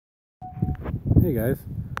Hey guys,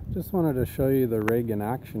 just wanted to show you the rig in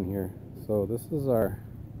action here. So this is our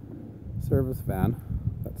service van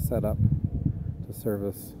that's set up to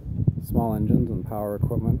service small engines and power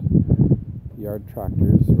equipment, yard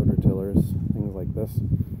tractors, rototillers, things like this.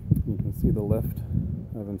 You can see the lift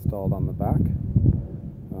I've installed on the back.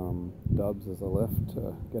 Dubs is a lift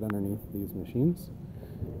to get underneath these machines.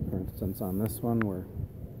 For instance, on this one we're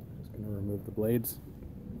just going to remove the blades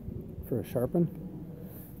for a sharpen.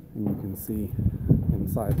 And you can see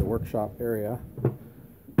inside the workshop area,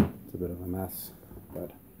 it's a bit of a mess,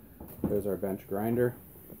 but there's our bench grinder,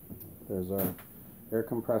 there's our air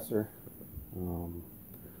compressor,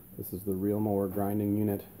 this is the reel mower grinding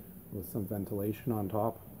unit with some ventilation on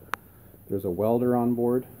top. There's a welder on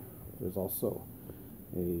board, there's also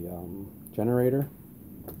a generator,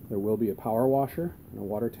 there will be a power washer and a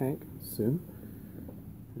water tank soon.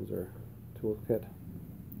 Here's our toolkit,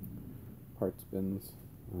 parts bins.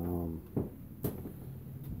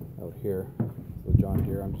 Out here, the John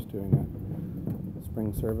Deere I'm just doing a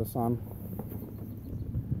spring service on.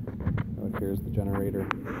 Out here's the generator.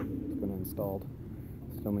 It's been installed.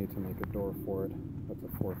 Still need to make a door for it. That's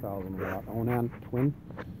a 4,000 watt Onan twin.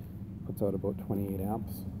 Puts out about 28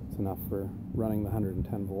 amps. It's enough for running the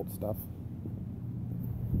 110 volt stuff.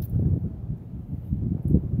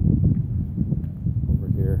 Over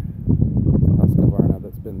here, the Husqvarna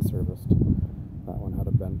that's been serviced. That one had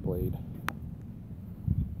a bent blade.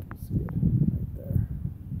 See it right there.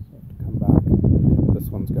 So I have to come back. This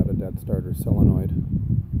one's got a dead starter solenoid.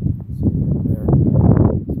 See it right there.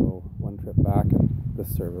 So one trip back and this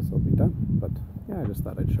service will be done. But yeah, I just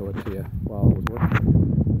thought I'd show it to you while it was working.